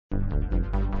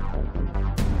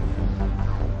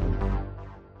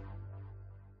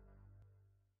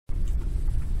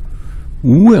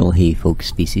Well, hey folks,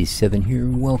 Species 7 here,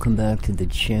 welcome back to the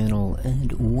channel,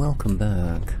 and welcome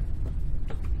back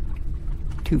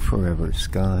to Forever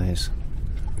Skies.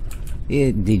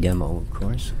 The demo, of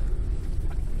course.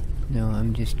 Now,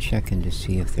 I'm just checking to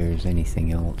see if there's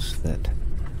anything else that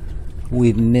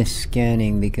we've missed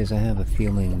scanning, because I have a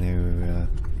feeling there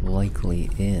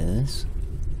likely is.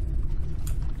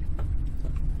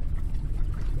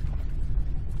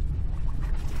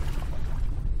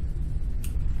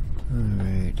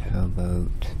 Alright, how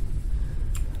about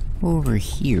over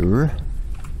here?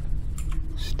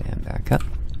 Stand back up.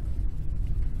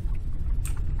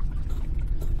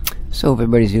 So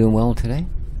everybody's doing well today?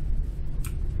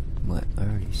 What? I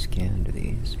already scanned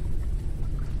these.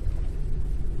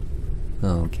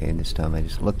 Okay, this time I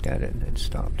just looked at it and it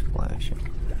stopped flashing.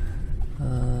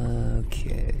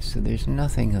 Okay, so there's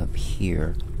nothing up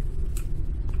here.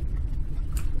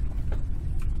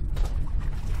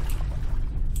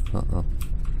 Uh-oh.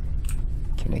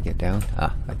 Can I get down?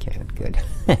 Ah, I can. Good.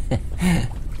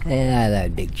 Yeah,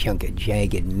 that big chunk of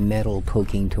jagged metal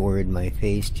poking toward my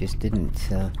face just didn't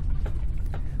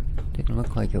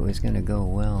look like it was gonna go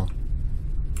well.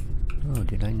 Oh,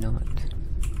 did I not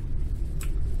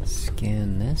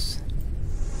scan this?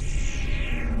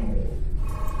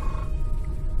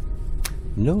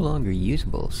 No longer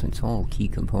usable since all key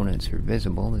components are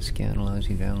visible. The scan allows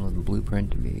you to download the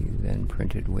blueprint to be then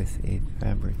printed with a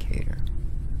fabricator.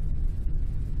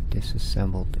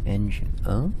 Disassembled engine.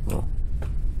 Oh.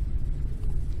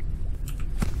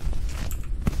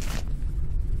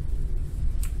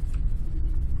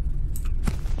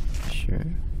 Sure.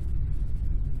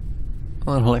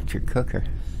 Oh, an electric cooker.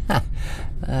 Ha!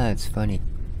 That's funny.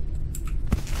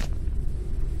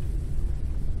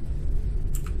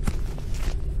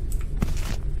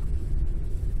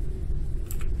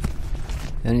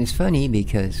 And it's funny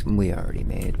because we already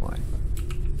made one.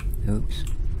 Oops.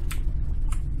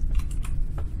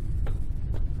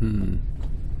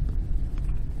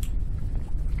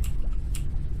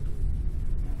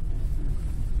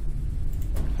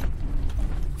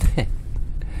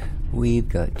 We've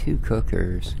got two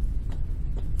cookers.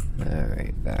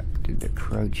 Alright, back to the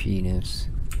crouchiness.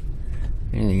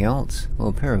 Anything else? Well,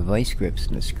 a pair of vice grips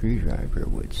and a screwdriver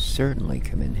would certainly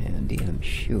come in handy, I'm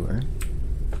sure.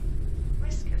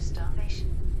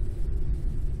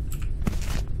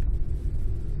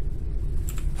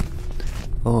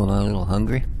 Oh, am I a little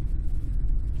hungry?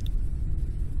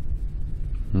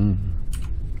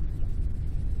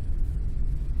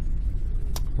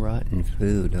 Rotten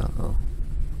food, uh-oh.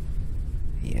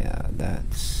 Yeah,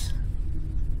 that's...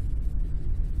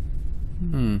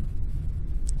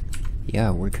 Yeah,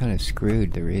 we're kind of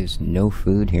screwed. There is no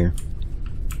food here.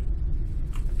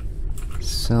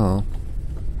 So,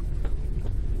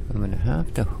 I'm gonna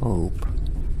have to hope...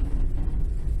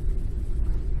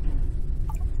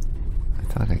 I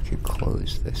thought I could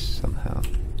close this somehow.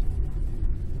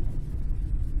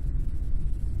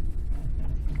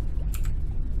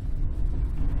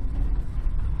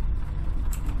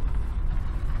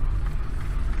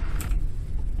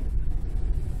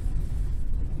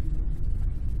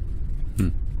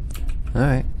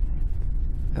 Alright.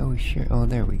 Oh, sure. Oh,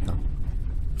 there we go.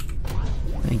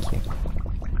 Thank you.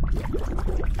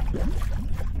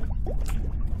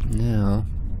 Now,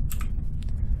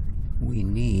 we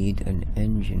need an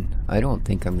engine. I don't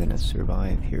think I'm gonna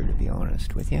survive here, to be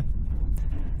honest with you.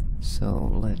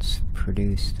 So, let's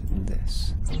produce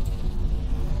this.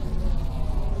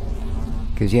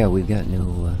 Because, yeah, we've got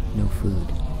no food.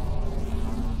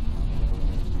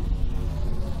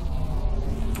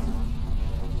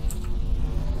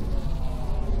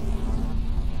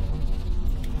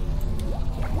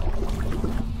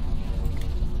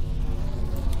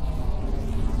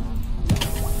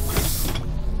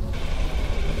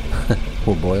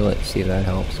 We'll boil it, see if that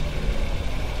helps.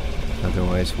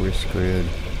 Otherwise, we're screwed.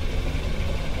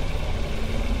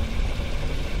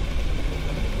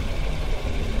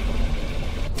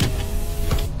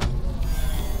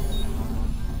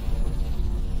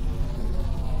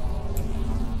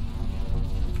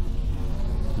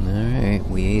 Alright,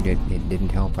 we ate it. It didn't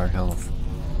help our health.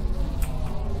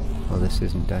 Oh, this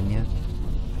isn't done yet?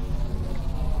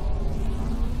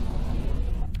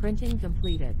 Printing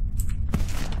completed.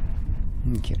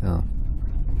 Okay, oh.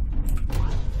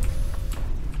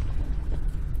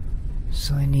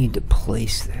 So I need to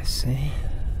place this, eh?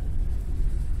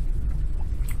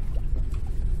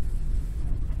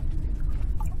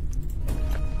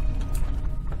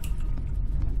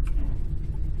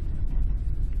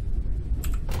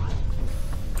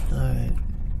 Alright.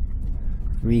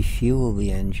 Refuel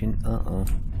the engine. Uh-oh.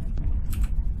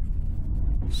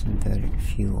 Synthetic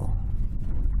fuel.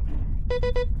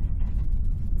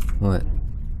 What?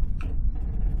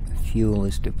 The fuel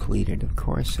is depleted. Of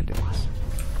course it is.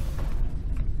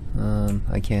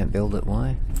 I can't build it.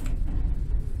 Why?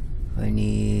 I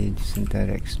need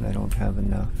synthetics and I don't have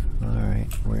enough.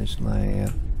 Alright, where's my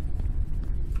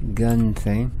gun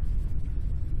thing?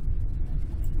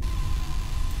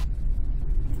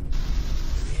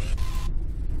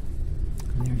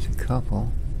 And there's a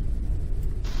couple.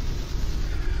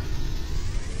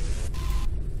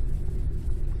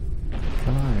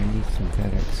 Come on, I need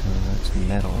synthetics. Oh, that's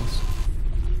metals.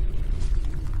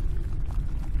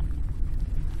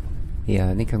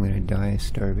 Yeah, I think I'm gonna die of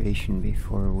starvation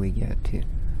before we get to...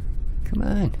 Come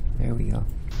on! There we go.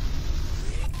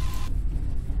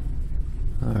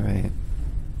 Alright.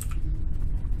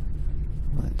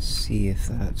 Let's see if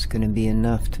that's gonna be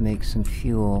enough to make some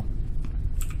fuel.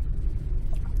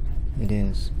 It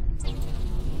is. Of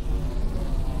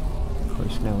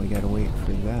course, now we gotta wait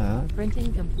for that.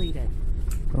 Printing completed.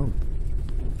 Oh.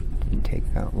 Didn't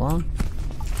take that long.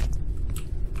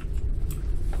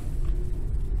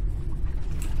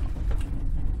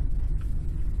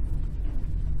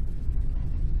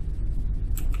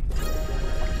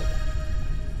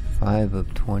 Five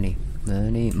of 20.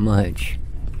 That ain't much.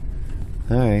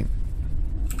 Alright.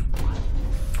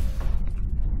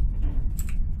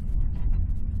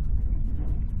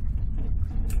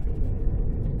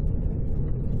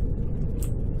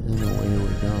 And away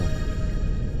we go.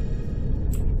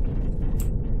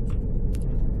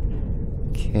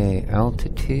 Okay,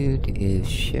 altitude is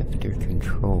shift or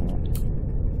control.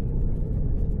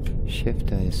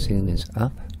 Shift, I assume, is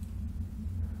up.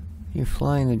 You're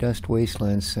flying the dust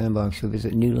wasteland sandbox. You'll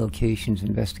visit new locations,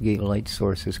 investigate light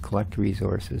sources, collect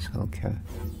resources. Okay.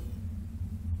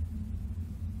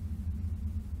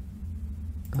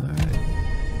 Alright.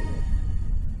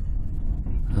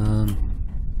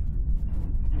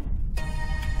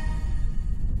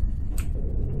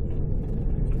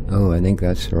 Oh, I think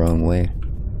that's the wrong way.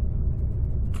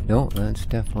 No, that's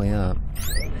definitely up.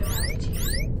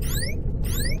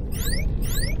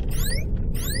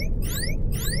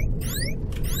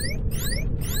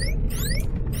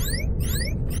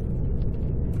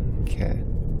 Okay.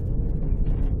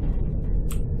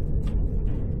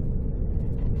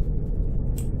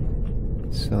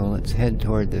 So let's head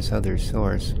toward this other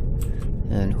source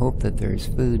and hope that there's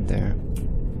food there.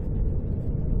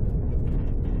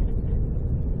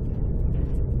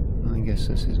 I guess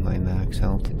this is my max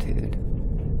altitude.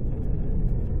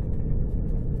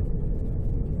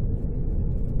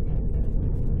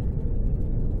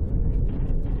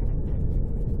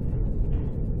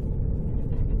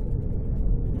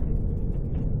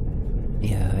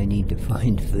 Yeah, I need to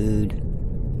find food.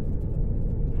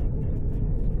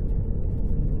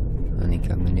 I think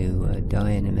I'm gonna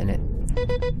die in a minute.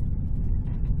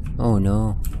 Oh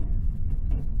no.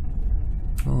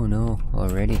 Oh no,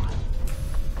 already.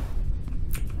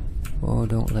 Oh,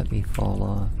 don't let me fall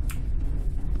off.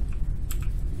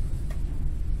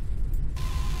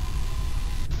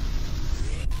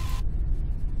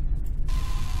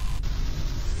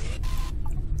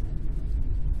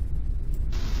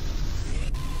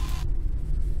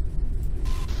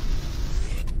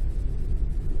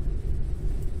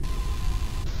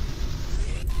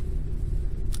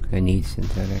 I need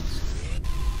synthetics.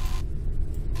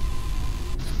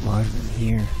 There's a lot of them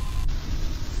here.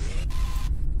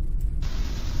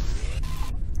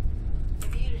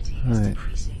 Alright.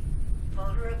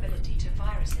 Vulnerability to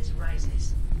viruses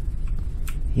rises.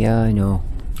 Yeah, I know.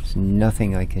 There's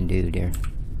nothing I can do, dear.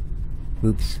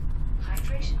 Oops.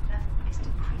 Hydration level is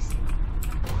decreasing.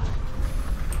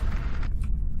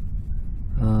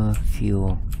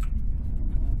 Fuel.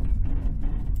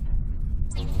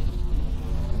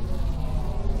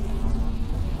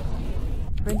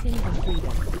 Printing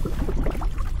completed.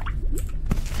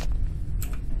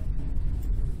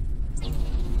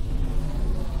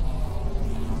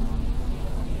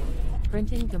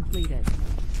 Printing completed.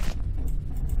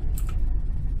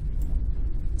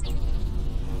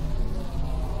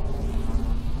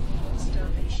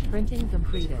 Starvation. Printing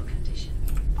completed. Condition.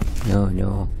 No,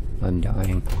 no. I'm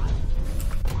dying.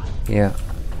 Yeah.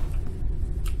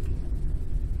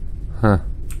 Huh.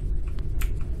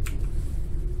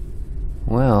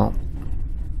 Well.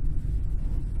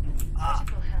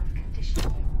 Critical health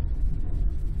condition.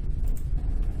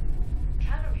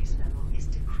 Calories level is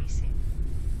decreasing.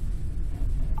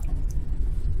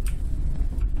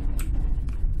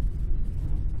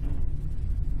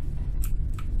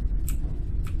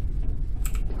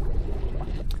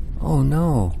 Oh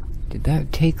no. Did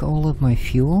that take all of my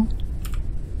fuel?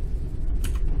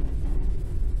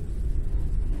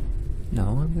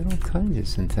 No, I've got all kinds of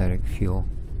synthetic fuel.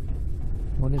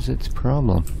 What is its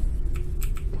problem?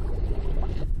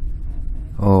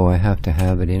 Oh, I have to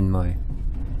have it in my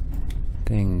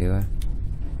thing, do I?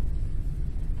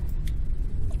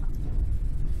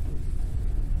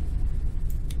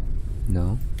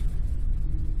 No.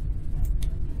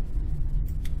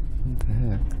 What the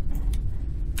heck?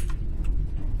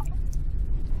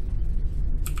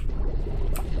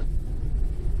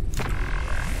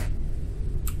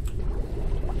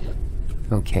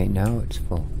 Okay, now it's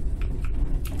full.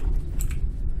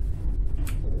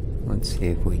 Let's see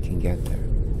if we can get there.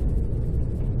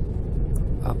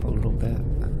 Up a little bit.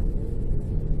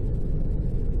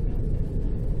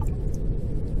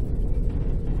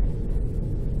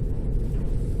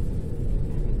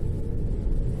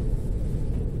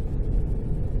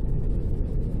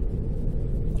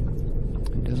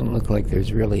 It doesn't look like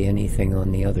there's really anything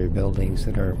on the other buildings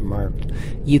that are marked.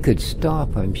 You could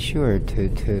stop, I'm sure,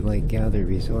 to like gather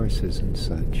resources and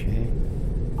such, eh?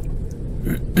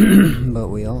 But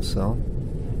we also,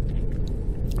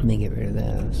 let me get rid of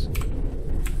this.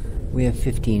 We have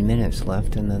 15 minutes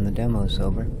left and then the demo's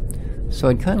over. So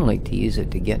I'd kind of like to use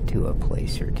it to get to a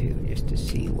place or two, just to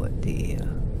see what the...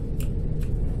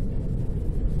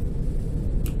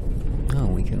 Oh,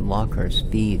 we can lock our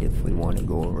speed if we want to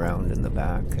go around in the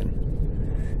back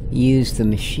and use the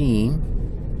machine.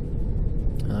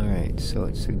 Alright, so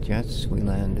it suggests we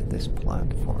land at this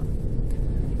platform.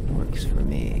 Works for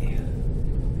me.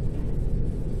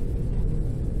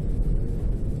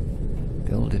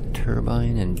 Build a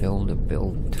turbine and build a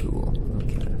build tool.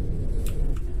 Okay.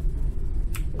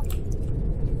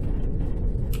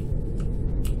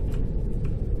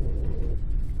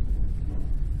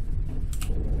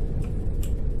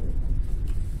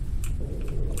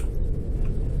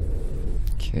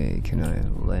 Okay, can I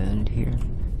land here?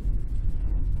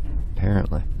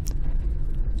 Apparently.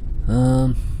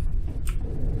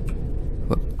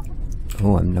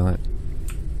 Oh, I'm not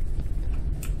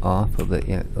off of it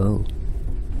yet. Oh.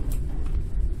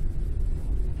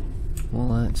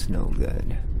 Well, that's no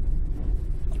good.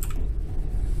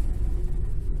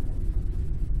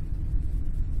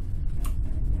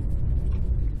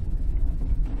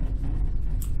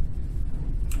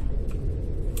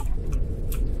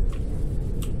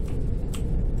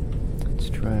 Let's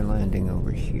try landing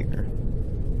over here.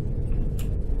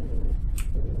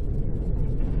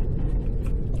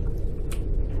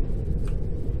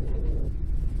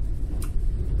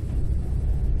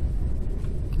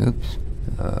 Oops.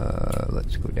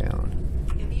 Let's go down.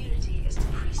 Immunity is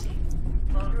decreasing.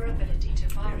 Vulnerability to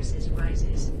viruses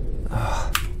rises.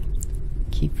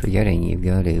 Keep forgetting you've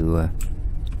got to,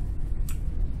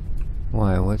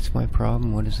 Why, what's my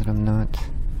problem? What is it I'm not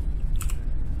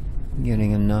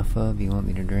getting enough of? You want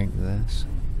me to drink this?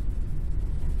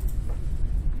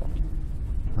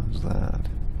 How's that?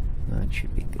 That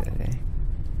should be good, eh?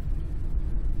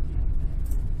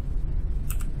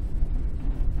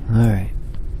 Alright.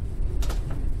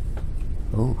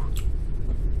 Oh.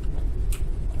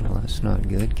 Well, that's not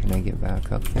good. Can I get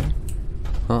back up there?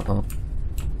 Uh-oh.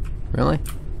 Really?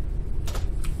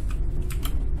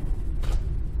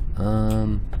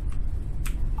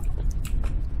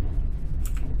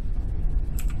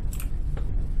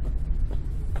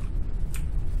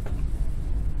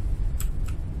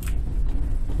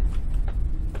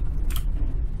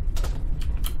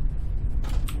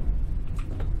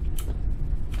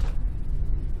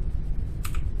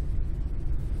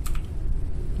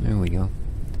 There we go.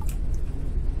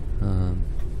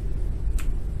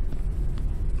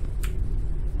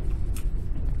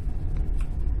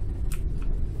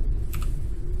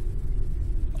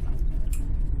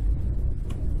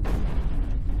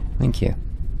 Thank you.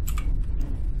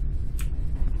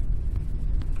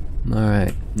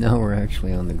 Alright, now we're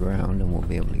actually on the ground and we'll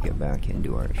be able to get back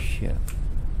into our ship.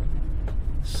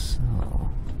 So,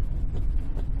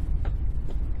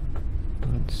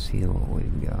 let's see what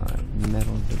we've got.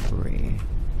 Metal debris.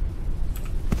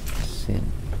 Synth.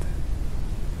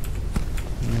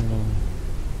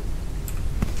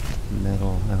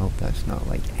 Metal. I hope that's not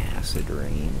like acid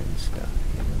rain and stuff,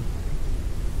 you know?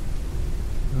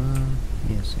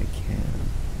 Yes, I can.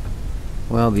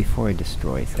 Well, before I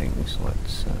destroy things,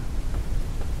 let's,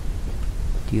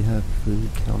 do you have food?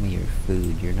 Tell me your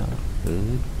food. You're not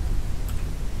food?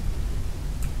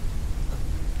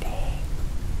 Dang.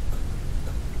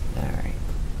 Alright.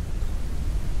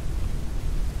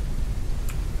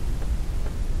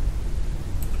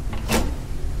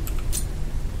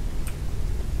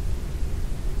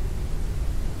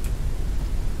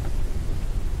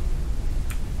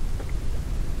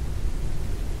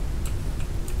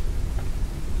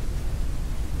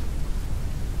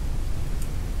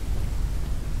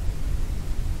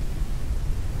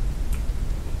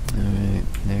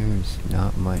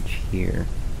 here.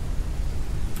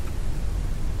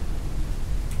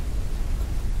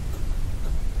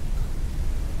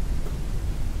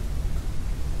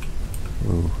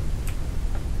 Ooh.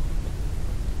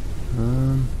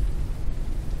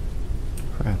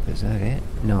 Crap, is that it?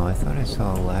 No, I thought I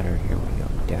saw a ladder. Here we go,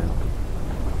 down.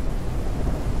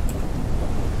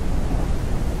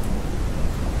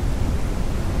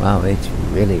 Wow, it's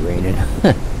really raining.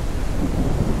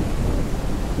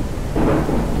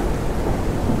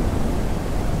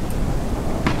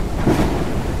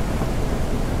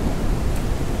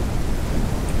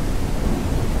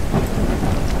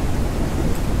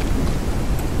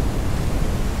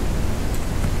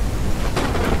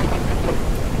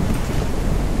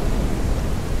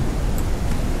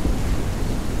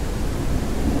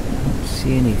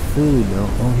 See any food though?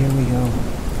 Oh, here we go.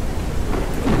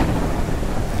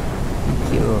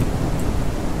 Thank you.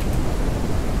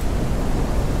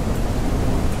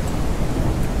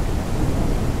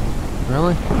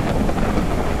 Really?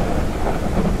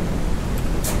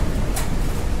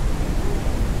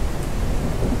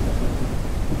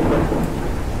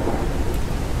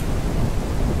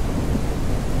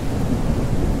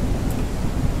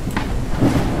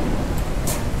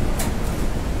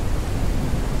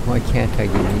 Why can't I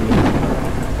get in there?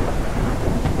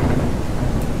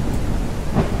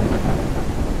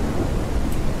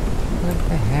 What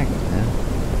the heck, man?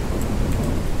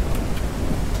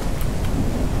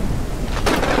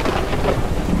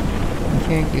 I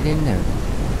can't get in there.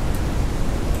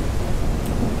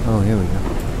 Oh, here we go.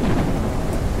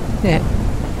 Yeah.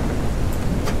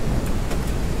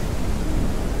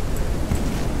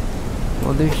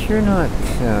 Well, they're sure not,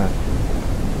 oh.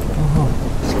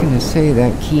 I was gonna say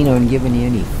that keen on giving you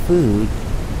any food.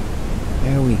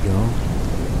 There we go.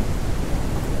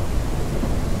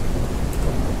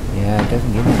 Yeah, it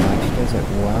doesn't give me much, does it?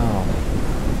 Wow.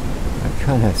 That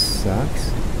kinda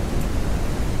sucks.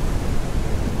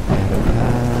 Add a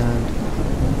pad.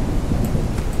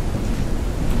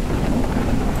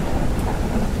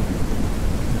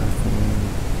 Nothing.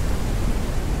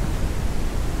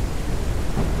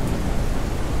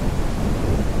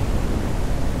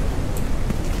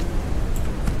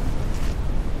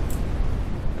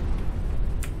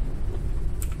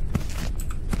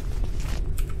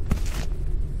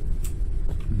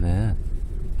 Man,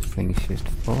 this thing's just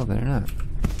full of it, isn't it?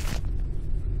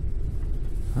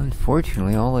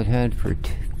 Unfortunately, all it had for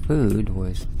food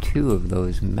was 2 of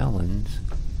those melons.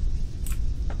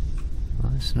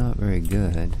 Well, that's not very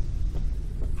good.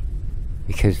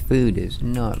 Because food is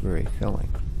not very filling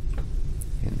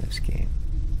in this game.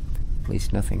 At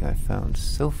least nothing I've found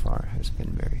so far has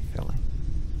been very filling.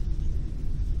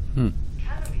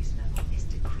 Calories level is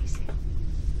decreasing.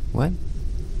 What?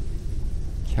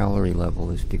 Calorie level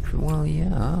is decreasing. Well,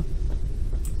 yeah.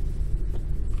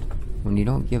 When you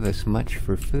don't give us much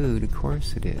for food, of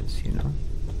course it is, you know?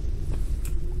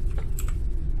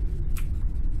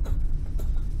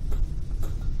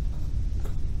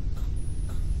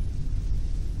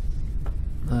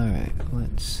 Alright,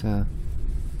 let's,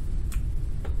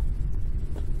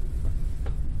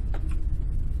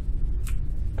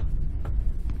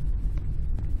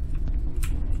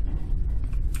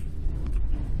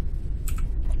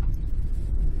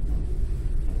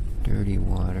 dirty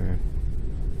water.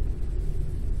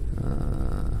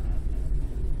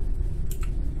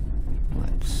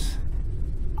 Let's...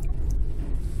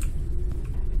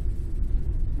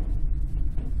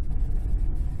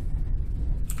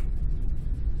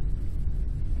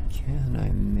 Can I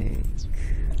make...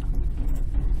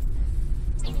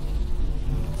 Thank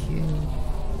you.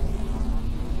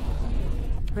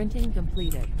 Printing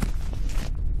completed.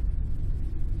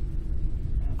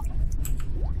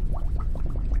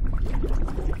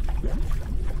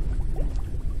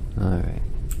 Alright.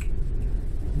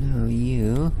 Now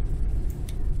you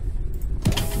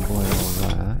boil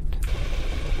that.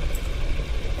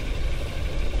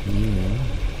 You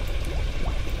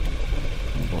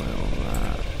boil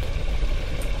that.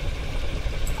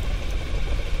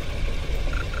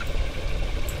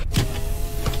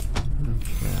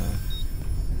 Okay.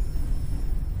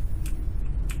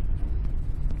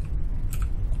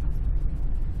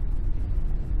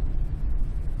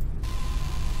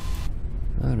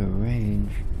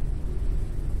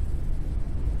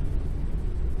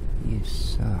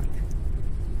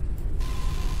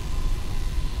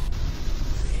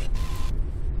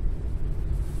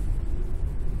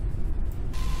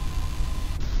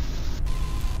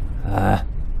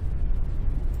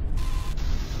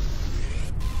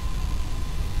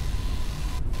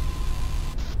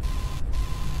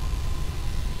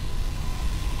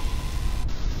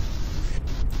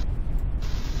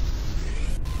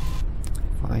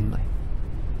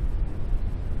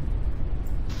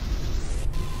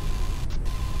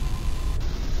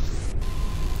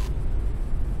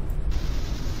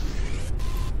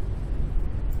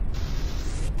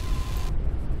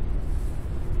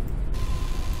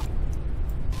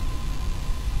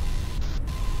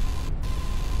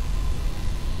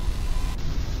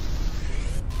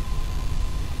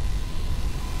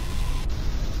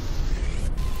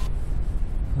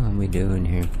 we doing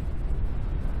here?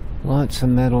 Lots of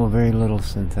metal, very little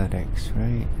synthetics,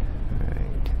 right?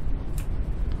 Alright.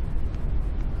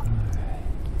 Alright.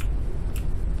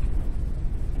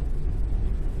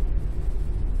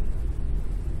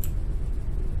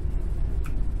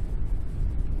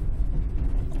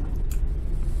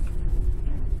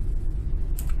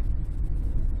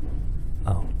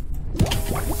 Oh.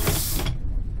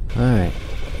 Alright.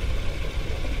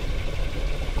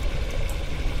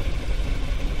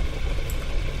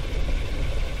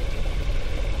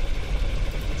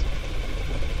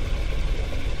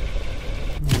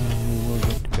 We'll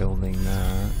get to building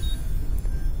that.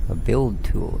 A build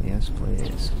tool, yes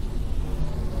please.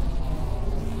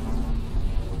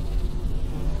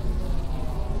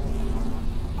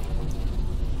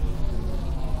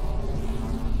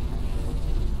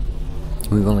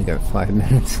 We've only got 5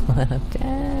 minutes left.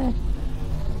 Ah,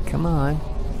 come on.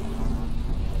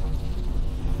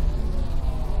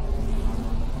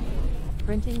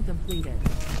 Printing completed.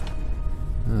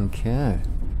 Okay.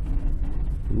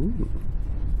 Ooh.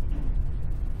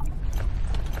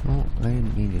 Oh, I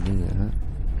didn't need to do that.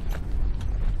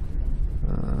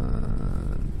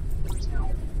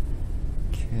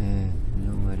 Okay.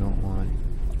 No, I don't want.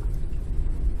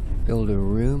 Build a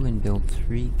room and build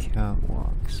 3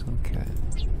 catwalks. Okay.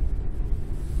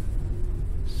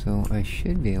 So I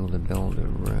should be able to build a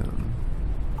room.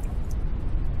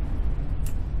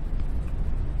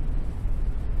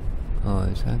 Oh,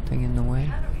 is that thing in the way?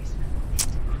 Calories level is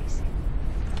decreasing.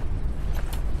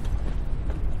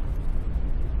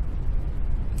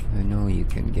 I know you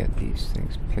can get these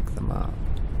things, pick them up.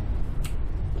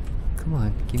 Come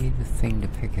on, give me the thing to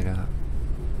pick it up.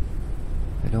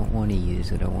 I don't want to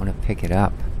use it, I want to pick it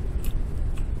up.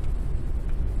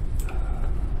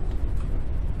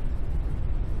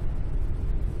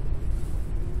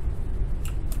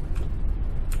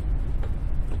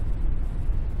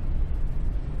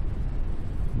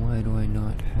 Why do I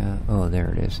not have... Oh,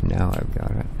 there it is. Now I've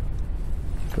got it.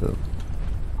 Boom.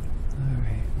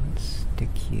 Alright, let's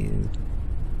stick you...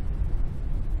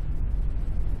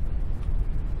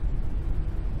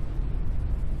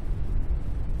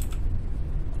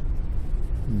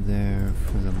 there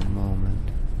for the moment.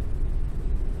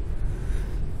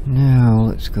 Now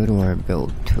let's go to our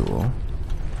build tool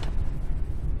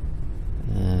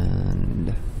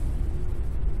and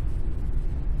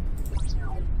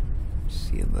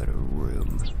see about a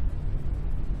room.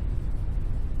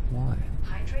 Why?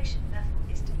 Hydration level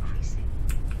is decreasing.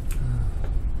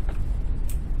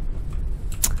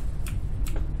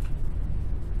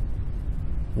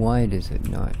 Why does it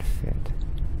not fit?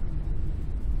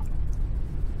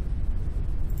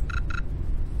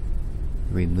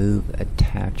 Remove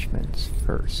attachments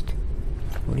first.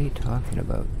 What are you talking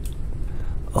about?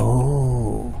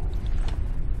 Oh.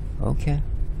 Okay.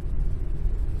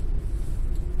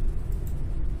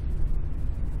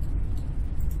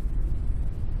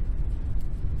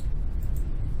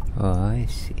 Oh, I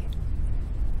see.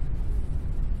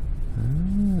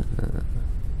 Ah.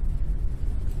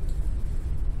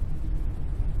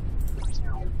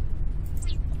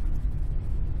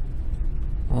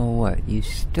 Well, what? You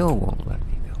still won't let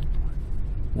me build one.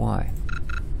 Why?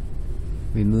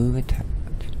 Remove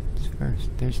attachments first.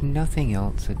 There's nothing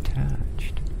else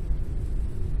attached.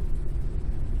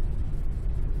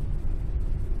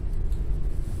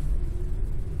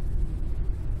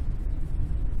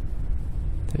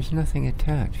 There's nothing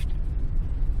attached.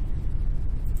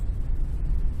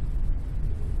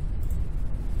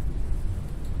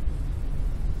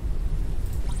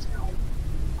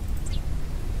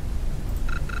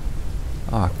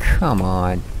 Oh, come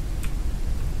on.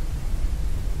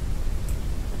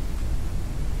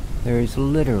 There is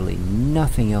literally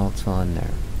nothing else on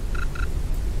there.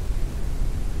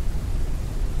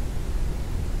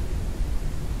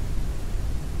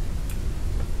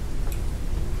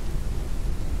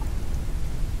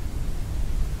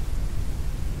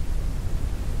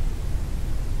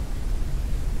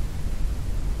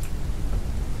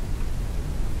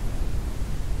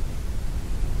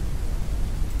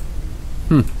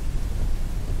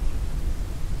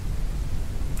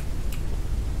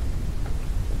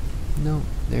 No,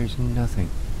 there's nothing.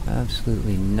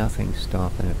 Absolutely nothing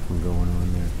stopping it from going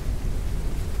on there.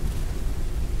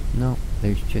 No,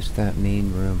 there's just that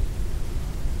main room.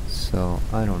 So,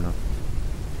 I don't know.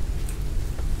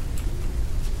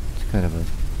 It's kind of a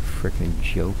frickin'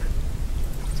 joke.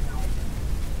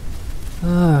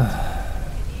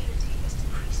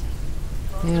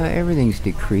 Yeah, everything's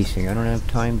decreasing. I don't have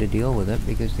time to deal with it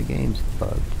because the game's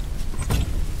bugged.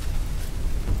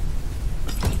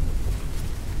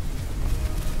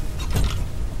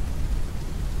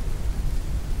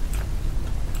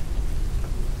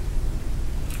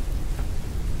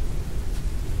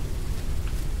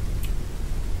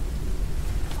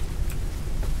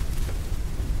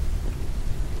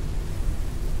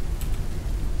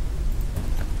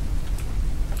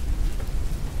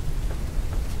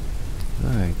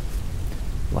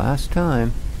 last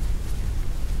time.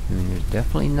 I mean, there's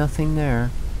definitely nothing there.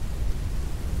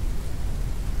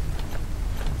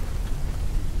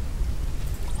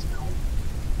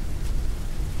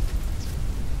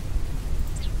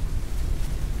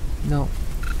 No.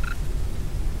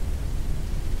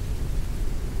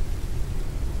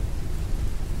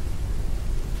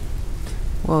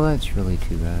 Well, that's really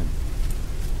too bad.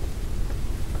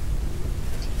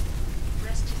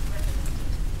 Rested revenant.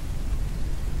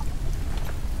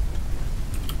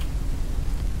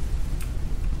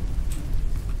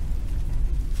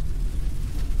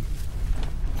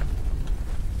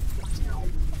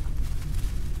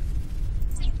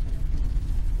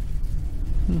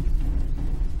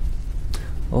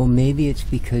 Oh, maybe it's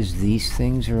because these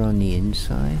things are on the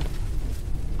inside?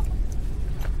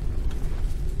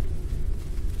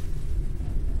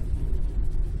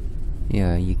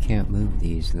 Yeah, you can't move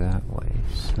these that way,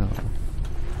 so...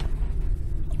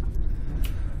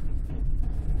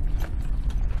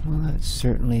 Well, that's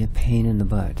certainly a pain in the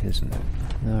butt, isn't it?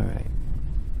 Alright.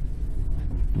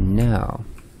 Now...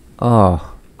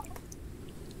 Oh.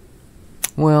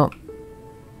 Well,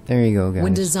 there you go, guys.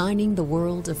 When designing the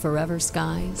world of Forever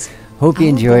Skies, Hope you our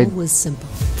enjoyed. goal was simple.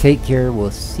 Take care.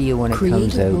 We'll see you when it Create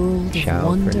comes a out. world of Ciao for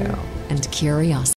wonder now. and curiosity.